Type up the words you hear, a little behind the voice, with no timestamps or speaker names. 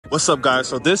What's up, guys?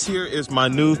 So this here is my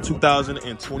new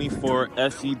 2024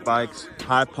 Sebikes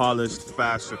high polished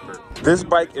fast stripper. This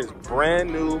bike is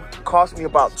brand new, cost me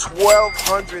about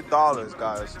 $1,200,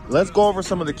 guys. Let's go over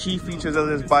some of the key features of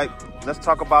this bike. Let's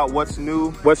talk about what's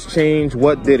new, what's changed,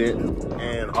 what didn't,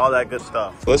 and all that good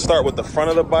stuff. Let's start with the front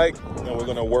of the bike, and we're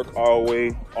gonna work our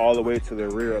way all the way to the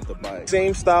rear of the bike.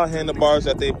 Same style handlebars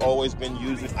that they've always been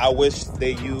using. I wish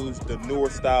they used the newer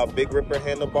style Big Ripper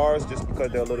handlebars just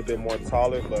because they're a little bit more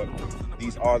taller, but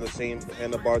these are the same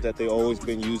handlebars that they've always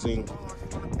been using.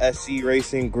 SC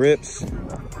Racing grips.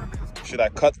 Should I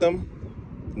cut them?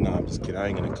 No, I'm just kidding. I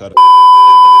ain't gonna cut them.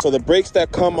 So the brakes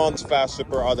that come on this fast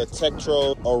stripper are the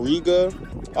Tektro Auriga,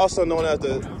 also known as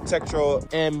the Tektro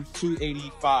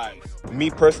M285. Me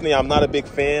personally, I'm not a big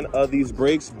fan of these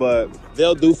brakes, but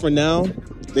they'll do for now.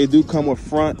 They do come with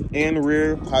front and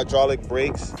rear hydraulic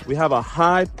brakes. We have a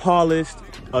high polished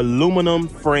aluminum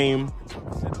frame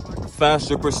fast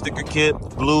stripper sticker kit,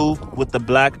 blue with the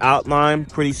black outline,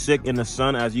 pretty sick in the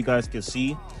sun, as you guys can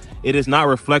see. It is not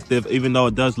reflective, even though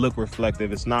it does look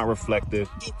reflective. It's not reflective.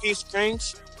 Two-piece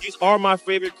cranks. These are my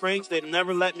favorite cranks. They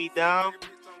never let me down.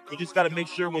 You just got to make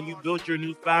sure when you build your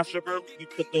new fast stripper, you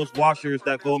put those washers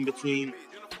that go in between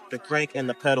the crank and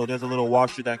the pedal. There's a little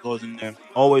washer that goes in there.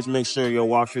 Always make sure your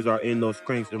washers are in those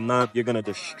cranks. If not, you're going to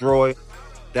destroy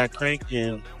that crank,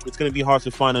 and it's going to be hard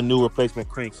to find a new replacement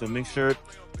crank. So make sure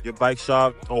your bike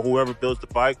shop or whoever builds the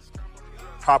bike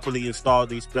properly install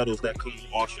these pedals that come with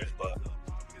washers. But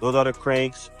those are the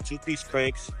cranks, two-piece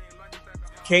cranks.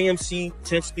 KMC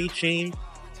 10-speed chain,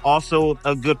 also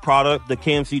a good product. The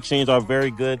KMC chains are very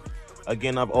good.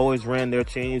 Again, I've always ran their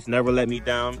chains, never let me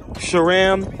down.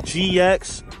 SRAM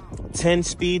GX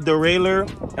 10-speed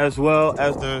derailleur, as well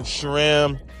as the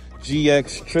SRAM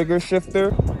GX trigger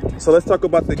shifter. So let's talk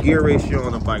about the gear ratio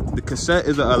on the bike. The cassette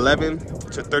is an 11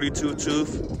 to 32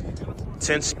 tooth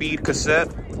 10-speed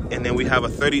cassette, and then we have a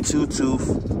 32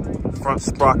 tooth front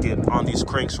sprocket on these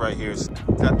cranks right here.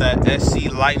 Got that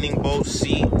SC lightning bolt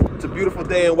seat. It's a beautiful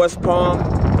day in West Palm.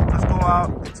 Let's go out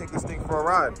and take this thing for a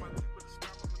ride.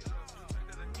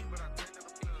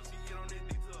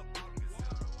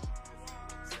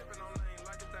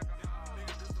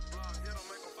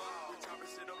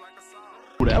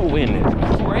 Ooh, that wind is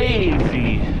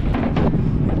crazy.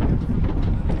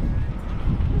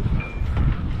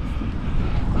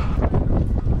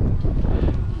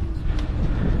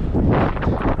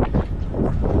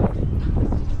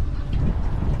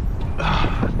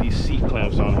 These seat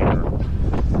clamps on here,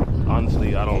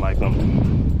 honestly, I don't like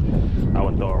them. I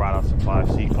would throw a right out supply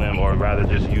seat clamp, or rather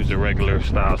just use a regular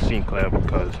style seat clamp,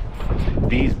 because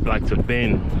these like to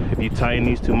bend. If you tighten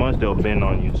these too much, they'll bend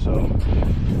on you. So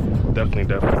definitely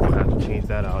we'll have to change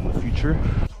that out in the future.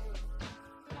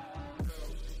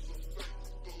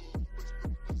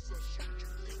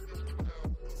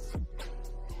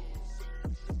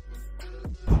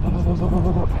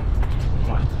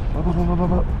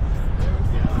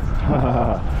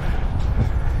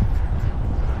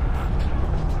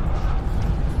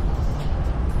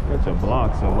 Bunch of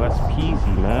blocks in West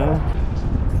Peasy, man.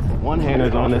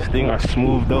 One-handers on this thing are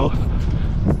smooth though.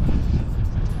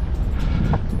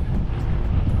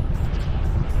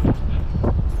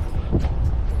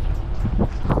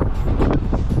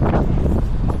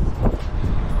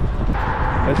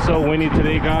 It's so windy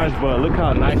today, guys, but look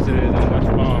how nice it is in West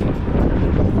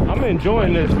Palm. I'm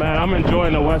enjoying this, man. I'm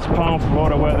enjoying the West Palm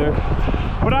Florida weather.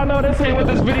 But I know this ain't what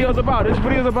this video is about. This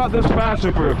video is about this fast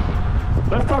stripper.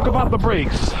 Let's talk about the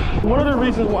brakes. One of the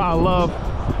reasons why I love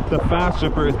the fast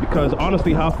stripper is because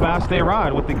honestly how fast they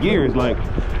ride with the gears. Like,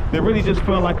 they really just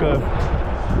feel like a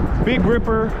Big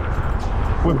Ripper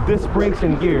with disc brakes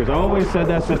and gears. I always said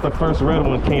that since the first red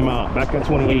one came out back in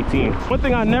 2018. One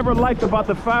thing I never liked about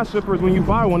the fast strippers when you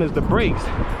buy one is the brakes.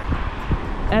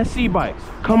 SC bikes,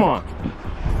 come on.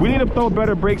 We need to throw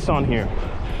better brakes on here.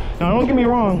 Now don't get me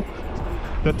wrong,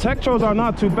 the Tektros are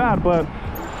not too bad, but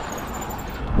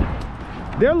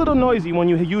they're a little noisy when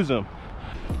you use them.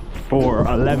 For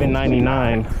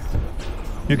 $11.99,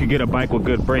 you could get a bike with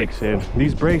good brakes, and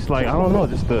these brakes, like, I don't know,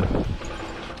 just the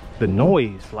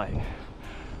noise, like,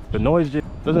 the noise just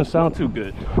doesn't sound too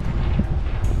good.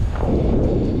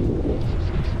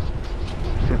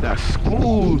 Get that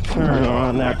smooth turn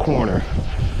on that corner.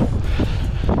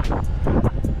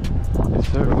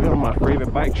 Yes, sir, we're on my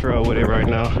favorite bike trail with it right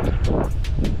now.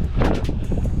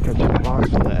 Got your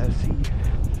blocks on the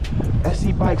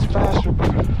SC Bikes fast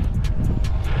stripper.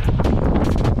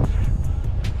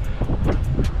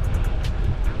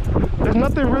 There's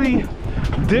nothing really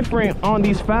different on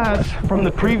these fads from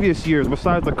the previous years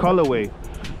besides the colorway.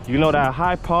 You know, that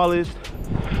high polished,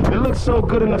 they looks so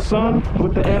good in the sun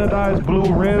with the anodized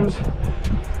blue rims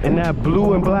and that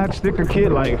blue and black sticker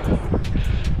kit. Like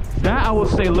that, I would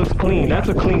say looks clean. That's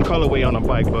a clean colorway on a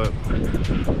bike, but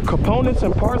components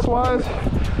and parts wise,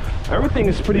 everything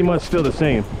is pretty much still the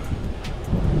same.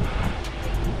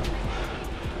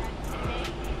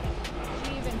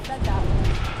 She even said that.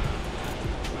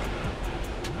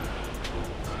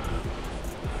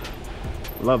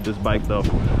 Love this bike though.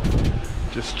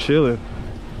 Just chilling.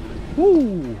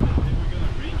 Woo!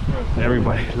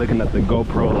 Everybody looking at the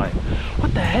GoPro like,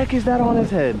 what the heck is that on his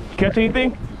head? Catch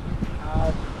anything?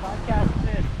 Podcast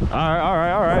fit. All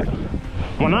right.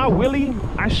 When I wheelie,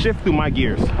 I shift through my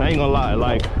gears. I ain't gonna lie.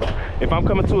 Like, if I'm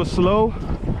coming to a slow,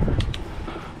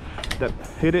 that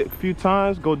hit it a few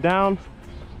times, go down,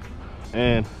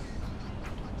 and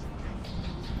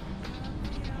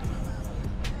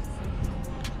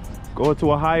go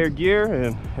into a higher gear,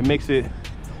 and it makes it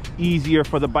easier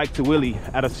for the bike to wheelie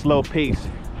at a slow pace.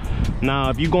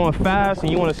 Now, if you're going fast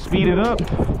and you want to speed it up,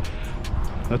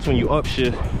 that's when you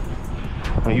upshift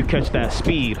and you catch that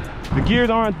speed. The gears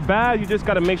aren't bad, you just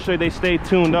got to make sure they stay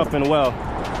tuned up and well.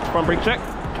 Front brake check.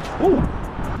 Ooh.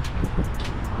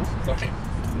 Okay.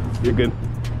 You're good.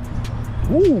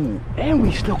 Ooh, and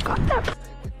we still got that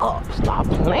up. Stop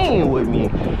playing with me.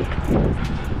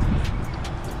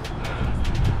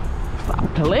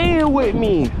 Stop playing with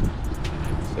me.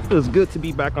 It feels good to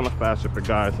be back on the fast ripper,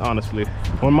 guys, honestly.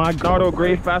 When my Nardo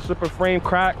gray fast ripper frame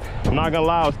cracked, I'm not gonna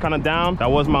lie, I was kind of down.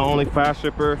 That was my only fast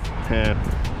ripper, and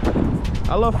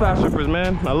I love fast rippers,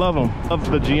 man. I love them. Love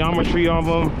the geometry of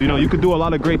them. You know, you could do a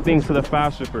lot of great things to the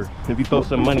fast ripper if you throw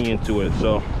some money into it.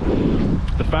 So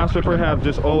the fast ripper have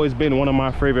just always been one of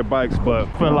my favorite bikes, but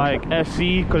I feel like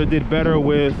SC could have did better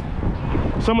with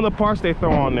some of the parts they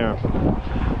throw on there.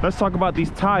 Let's talk about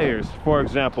these tires, for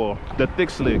example, the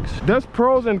thick slicks. There's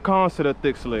pros and cons to the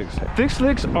thick slicks. Thick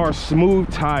slicks are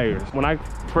smooth tires. When I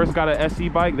first got an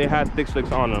SC bike, they had thick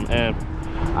slicks on them, and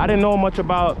I didn't know much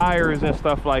about tires and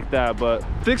stuff like that, but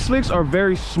thick slicks are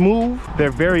very smooth. They're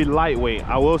very lightweight,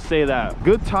 I will say that.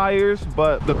 Good tires,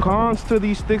 but the cons to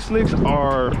these thick slicks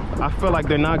are, I feel like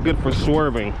they're not good for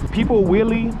swerving. People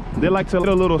wheelie, they like to hit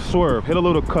a little swerve, hit a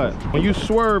little cut. When you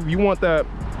swerve, you want that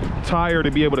tire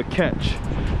to be able to catch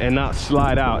and not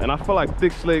slide out, and I feel like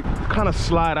thick slick kind of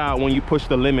slide out when you push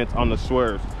the limits on the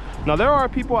swerves. Now, there are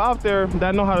people out there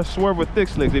that know how to swerve with thick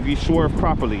slicks if you swerve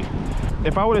properly.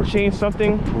 If I were to change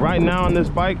something right now on this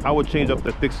bike, I would change up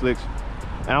the thick slicks,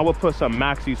 and I would put some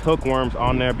Maxxis hookworms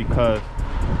on there, because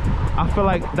I feel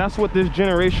like that's what this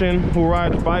generation who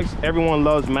rides bikes, everyone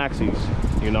loves Maxxis,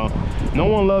 you know. No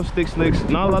one loves thick slicks.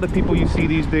 Not a lot of people you see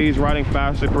these days riding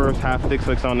fast rippers have thick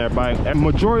slicks on their bike. And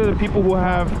majority of the people who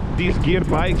have these geared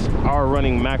bikes are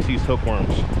running Maxxis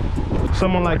hookworms.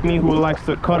 Someone like me who likes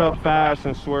to cut up fast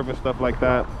and swerve and stuff like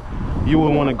that, you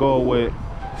would want to go with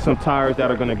some tires that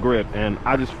are going to grip. And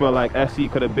I just feel like SC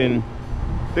could have been,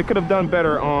 they could have done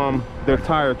better on their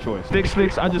tire choice. Thick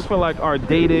slicks, I just feel like are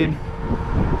dated.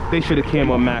 They should have came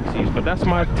with Maxxis, but that's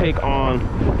my take on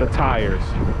the tires.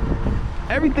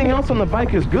 Everything else on the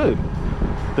bike is good.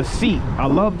 The seat, I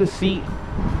love the seat.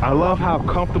 I love how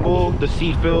comfortable the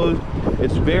seat feels.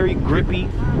 It's very grippy.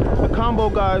 The combo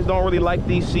guys don't really like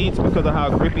these seats because of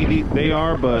how grippy they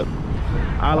are, but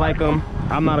I like them.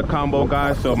 I'm not a combo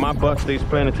guy, so my butt stays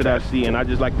planted to that seat, and I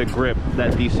just like the grip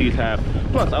that these seats have.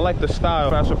 Plus, I like the style.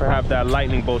 Fast Ripper have that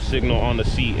lightning bolt signal on the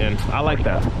seat, and I like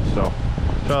that. So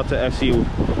shout out to SC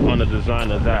on the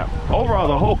design of that. Overall,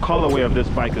 the whole colorway of this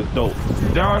bike is dope.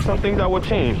 There are some things that will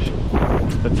change.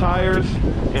 The tires,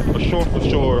 and for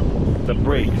sure, the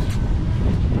brakes.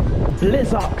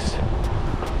 Blizzocks.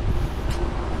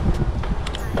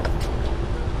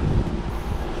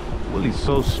 Willie's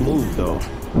so smooth though.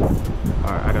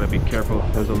 All right, I gotta be careful.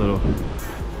 There's a little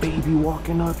baby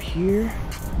walking up here.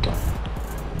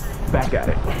 Back at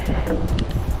it.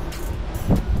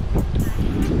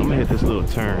 I'm gonna hit this little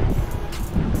turn.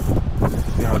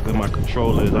 See how good my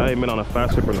control is. I ain't been on a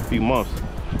fast ripper in a few months.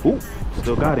 Ooh,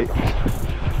 still got it.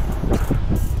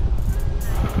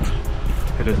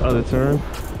 Hit this other turn.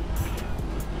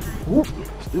 Ooh,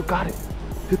 still got it.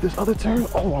 Hit this other turn.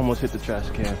 Oh, almost hit the trash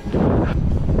can.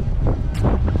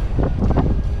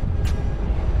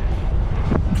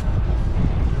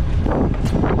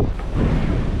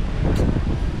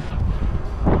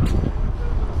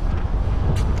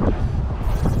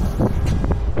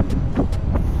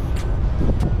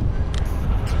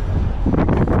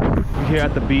 Here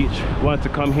at the beach, wanted to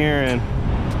come here and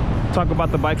talk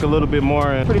about the bike a little bit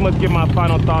more and pretty much give my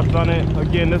final thoughts on it.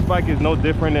 Again, this bike is no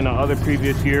different than the other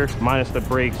previous year, minus the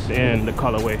brakes and the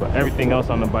colorway, but everything else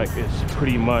on the bike is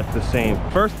pretty much the same.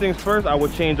 First things first, I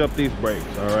would change up these brakes.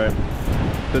 All right,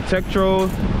 the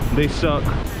Tektros, they suck.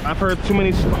 I've heard too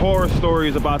many horror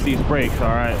stories about these brakes. All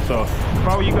right, so if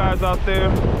I were you guys out there,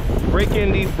 break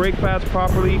in these brake pads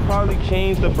properly. Probably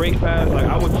change the brake pads. Like,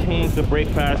 I would change the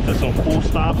brake pads to some full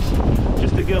stops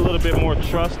just to get a little bit more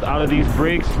trust out of these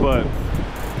brakes. But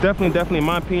definitely in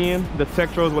my opinion, the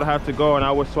Tektros would have to go, and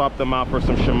I would swap them out for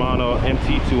some Shimano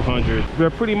MT200s.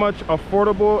 They're pretty much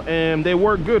affordable and they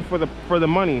work good for the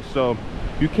money, so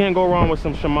you can't go wrong with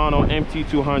some Shimano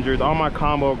MT200s. All my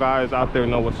combo guys out there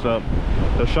know what's up.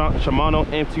 The Shimano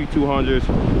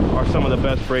MT200s are some of the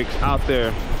best brakes out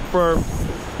there for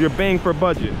your bang for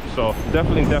budget. So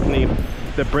definitely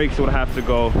the brakes would have to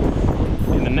go.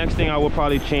 And the next thing I would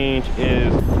probably change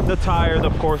is the tires,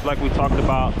 of course, like we talked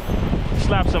about.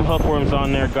 Slap some hookworms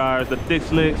on there, guys. The thick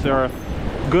slicks are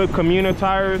good commuter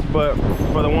tires, but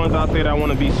for the ones out there that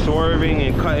want to be swerving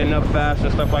and cutting up fast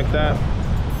and stuff like that,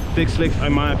 thick slicks,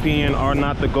 in my opinion, are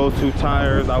not the go-to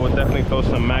tires. I would definitely throw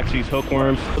some Maxxis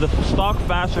hookworms. The stock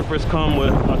fast rippers come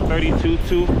with a 32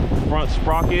 tooth front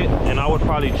sprocket, and I would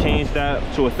probably change that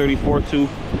to a 34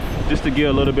 tooth just to get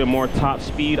a little bit more top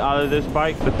speed out of this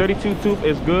bike. The 32 tooth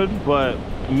is good, but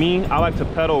me, I like to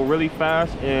pedal really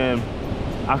fast, and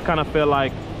I kind of feel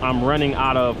like I'm running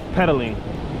out of pedaling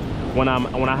when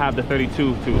I have the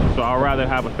 32 tooth. So I'd rather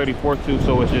have a 34 tooth,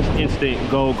 so it's just instant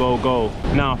go.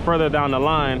 Now further down the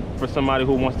line, for somebody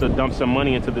who wants to dump some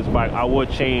money into this bike, I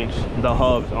would change the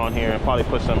hubs on here and probably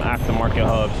put some aftermarket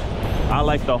hubs. I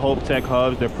like the Hope Tech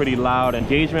hubs. They're pretty loud.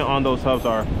 Engagement on those hubs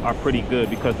are pretty good,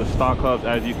 because the stock hubs,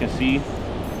 as you can see,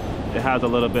 it has a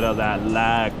little bit of that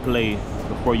lag play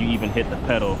before you even hit the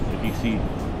pedal. If you see,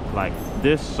 like,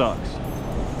 this sucks.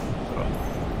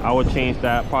 I would change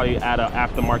that, probably add an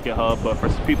aftermarket hub, but for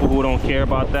people who don't care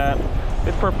about that,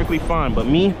 it's perfectly fine. But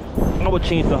me, I would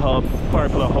change the hub, probably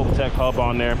put a Hope Tech hub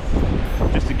on there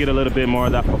just to get a little bit more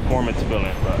of that performance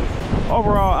feeling. But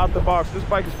overall, out the box, this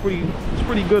bike is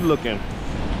pretty good looking.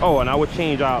 Oh, and I would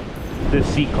change out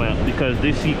this seat clamp, because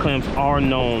these seat clamps are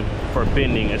known for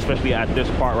bending, especially at this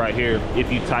part right here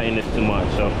if you tighten this too much.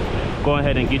 So go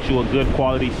ahead and get you a good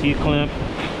quality seat clamp.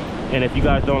 And if you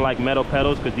guys don't like metal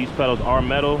pedals, because these pedals are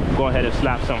metal, go ahead and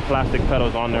slap some plastic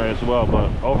pedals on there as well. But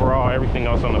overall, everything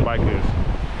else on the bike is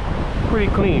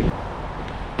pretty clean.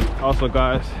 Also,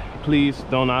 guys, please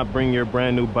do not bring your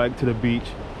brand new bike to the beach.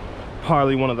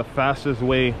 Probably one of the fastest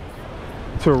way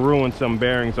to ruin some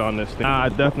bearings on this thing. I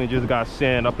definitely just got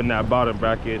sand up in that bottom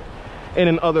bracket, and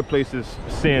in other places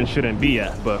sand shouldn't be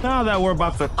at. But now that we're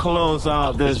about to close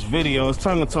out this video, it's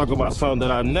time to talk about something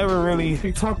that I've never really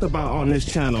talked about on this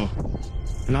channel,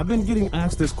 and I've been getting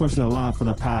asked this question a lot for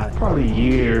the past probably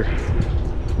year.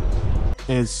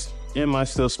 Is, am I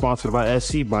still sponsored by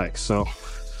Sebikes? So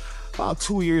about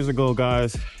 2 years ago,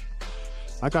 guys,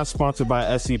 I got sponsored by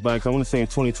Sebikes. I want to say in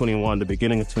 2021, the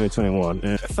beginning of 2021,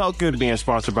 and it felt good being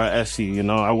sponsored by SC. You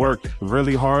know, I worked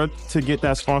really hard to get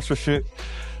that sponsorship,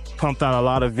 pumped out a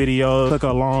lot of videos, took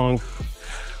a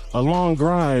long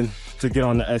grind to get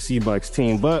on the Sebikes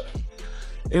team. But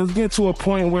it was getting to a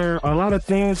point where a lot of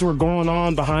things were going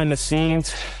on behind the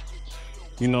scenes,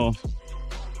 you know,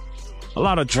 a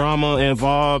lot of drama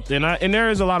involved, and there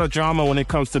is a lot of drama when it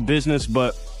comes to business,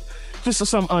 but just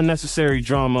some unnecessary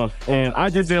drama, and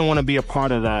I just didn't want to be a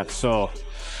part of that. So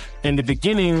in the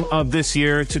beginning of this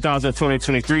year,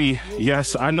 2023,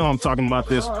 yes, I know I'm talking about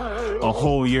this a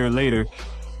whole year later,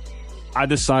 I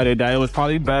decided that it was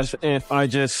probably best if I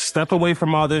just step away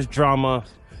from all this drama.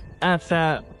 At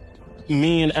that,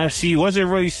 me and SC wasn't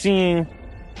really seeing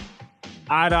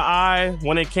eye to eye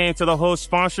when it came to the whole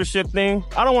sponsorship thing.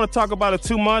 I don't want to talk about it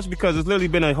too much because it's literally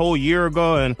been a whole year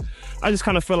ago, and I just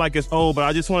kind of feel like it's old, but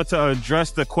I just wanted to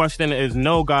address the question is,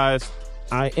 no, guys,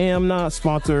 I am not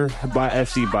sponsored by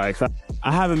Sebikes.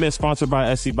 I haven't been sponsored by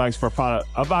Sebikes for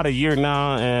about a year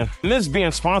now, and this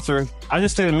being sponsored, I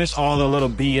just didn't miss all the little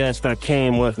BS that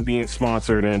came with being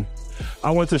sponsored. And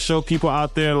I want to show people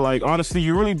out there, like, honestly,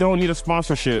 you really don't need a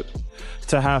sponsorship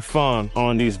to have fun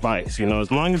on these bikes. You know,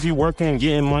 as long as you're working and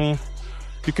getting money,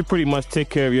 you can pretty much take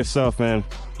care of yourself, and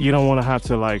you don't want to have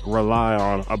to, like, rely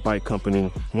on a bike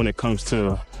company when it comes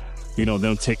to, you know,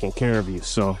 them taking care of you.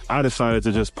 So I decided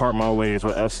to just part my ways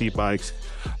with Sebikes,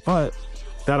 but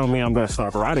that don't mean I'm gonna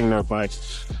stop riding their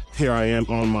bikes. Here I am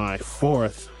on my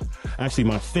fifth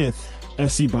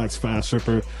Sebikes Fast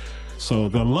Ripper. So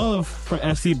the love for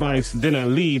Sebikes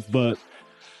didn't leave, but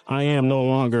I am no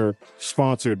longer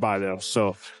sponsored by them.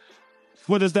 So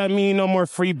what does that mean? No more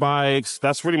free bikes.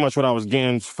 That's pretty much what I was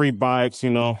getting. Free bikes, you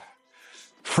know,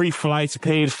 free flights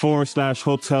paid for /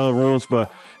 hotel rooms,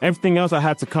 but everything else I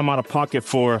had to come out of pocket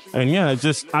for. And yeah, I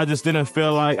just didn't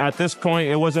feel like at this point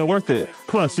it wasn't worth it.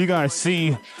 Plus, you guys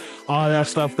see all that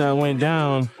stuff that went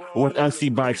down with SE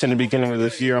bikes in the beginning of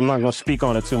this year. I'm not gonna speak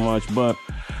on it too much, but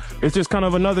it's just kind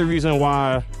of another reason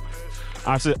why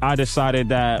I decided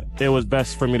that it was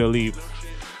best for me to leave.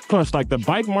 Plus, like, the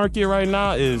bike market right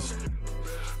now is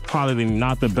probably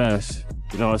not the best.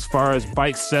 You know, as far as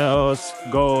bike sales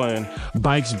go and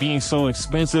bikes being so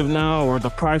expensive now, or the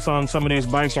price on some of these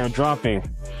bikes are dropping.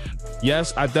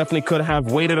 Yes, I definitely could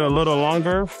have waited a little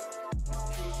longer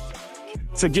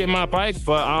to get my bike,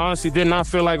 but I honestly did not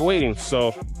feel like waiting.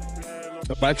 So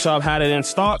the bike shop had it in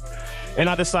stock and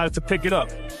I decided to pick it up.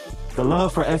 The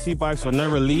love for SE bikes will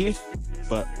never leave,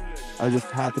 but I just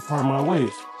had to part my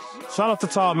ways. Shout out to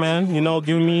Todd, man, you know,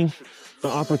 giving me the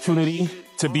opportunity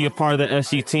to be a part of the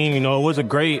SE team. You know, it was a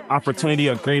great opportunity,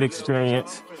 a great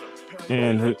experience.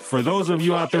 And for those of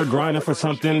you out there grinding for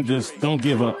something, just don't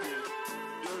give up.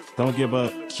 Don't give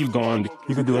up. Keep going.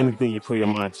 You can do anything you put your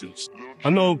mind to. I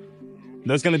know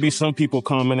there's going to be some people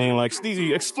commenting like,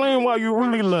 Steezy, explain why you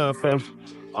really love and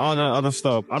all that other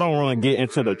stuff. I don't want to get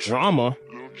into the drama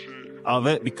of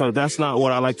it because that's not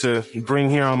what I like to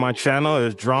bring here on my channel,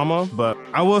 is drama. But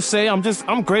I will say I'm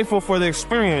grateful for the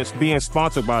experience being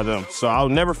sponsored by them. So I'll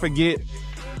never forget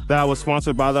that I was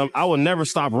sponsored by them. I will never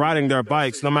stop riding their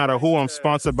bikes, no matter who I'm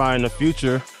sponsored by in the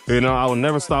future. You know, I will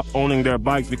never stop owning their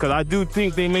bikes because I do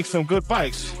think they make some good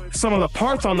bikes. Some of the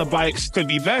parts on the bikes could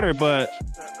be better, but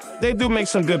they do make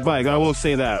some good bikes. I will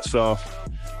say that. So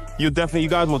you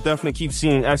guys will definitely keep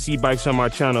seeing SE bikes on my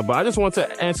channel. But I just want to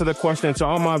answer the question to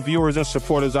all my viewers and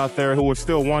supporters out there who were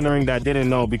still wondering, that didn't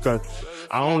know, because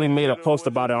I only made a post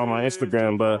about it on my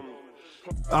Instagram, but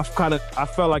I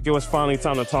felt like it was finally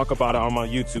time to talk about it on my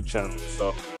YouTube channel.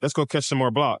 So let's go catch some more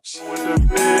blocks.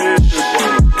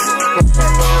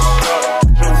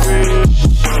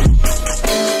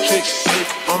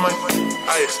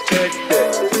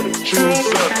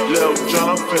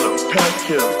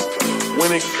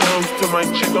 When it comes to my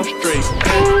chick, I'm straight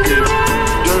active.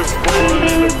 Dirt rolling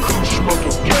in the coupe,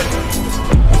 smoking gas.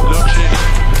 Little chick,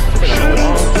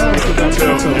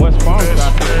 West Palm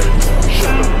got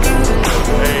shut up.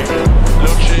 Hey,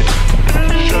 little chick,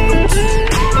 shut up.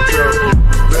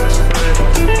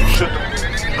 Shut up.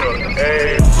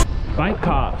 Hey. bike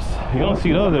cops. You don't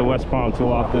see those at West Palm too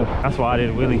often. That's why I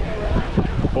didn't wheelie.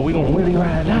 But we gonna wheelie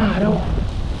right now, though.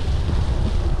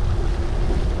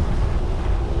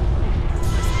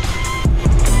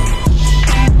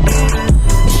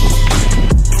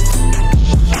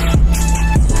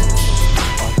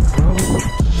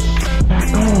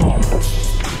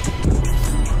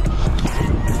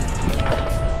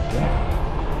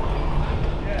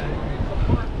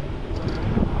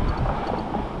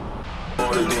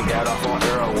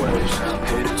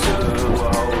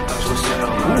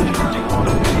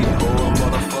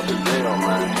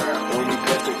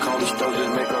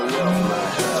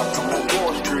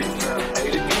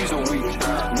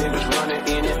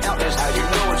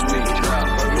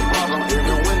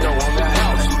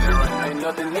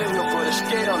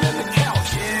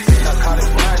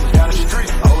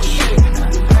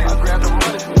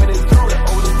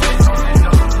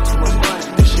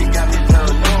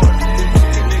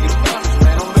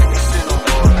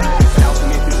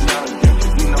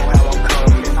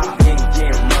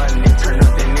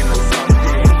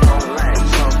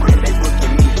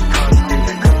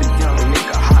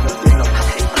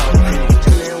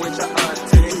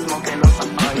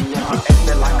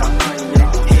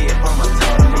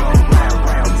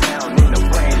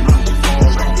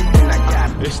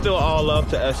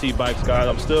 To SE Bikes, guys.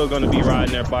 I'm still going to be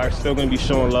riding their bikes, still going to be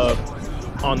showing love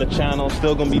on the channel,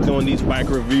 still going to be doing these bike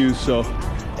reviews, so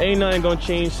ain't nothing going to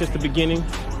change since the beginning.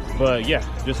 But yeah,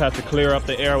 just have to clear up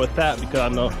the air with that because I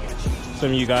know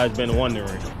some of you guys been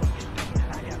wondering.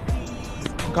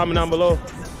 Comment down below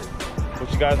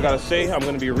what you guys got to say. I'm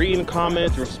going to be reading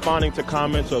comments, responding to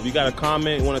comments, so if you got a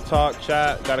comment, you want to talk,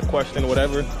 chat, got a question,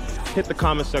 whatever, hit the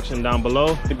comment section down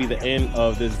below. To be the end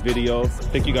of this video.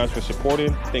 Thank you guys for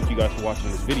supporting. Thank you guys for watching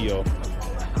this video.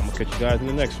 I'm gonna catch you guys in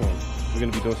the next one. We're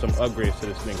gonna be doing some upgrades to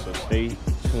this thing, so stay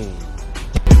tuned.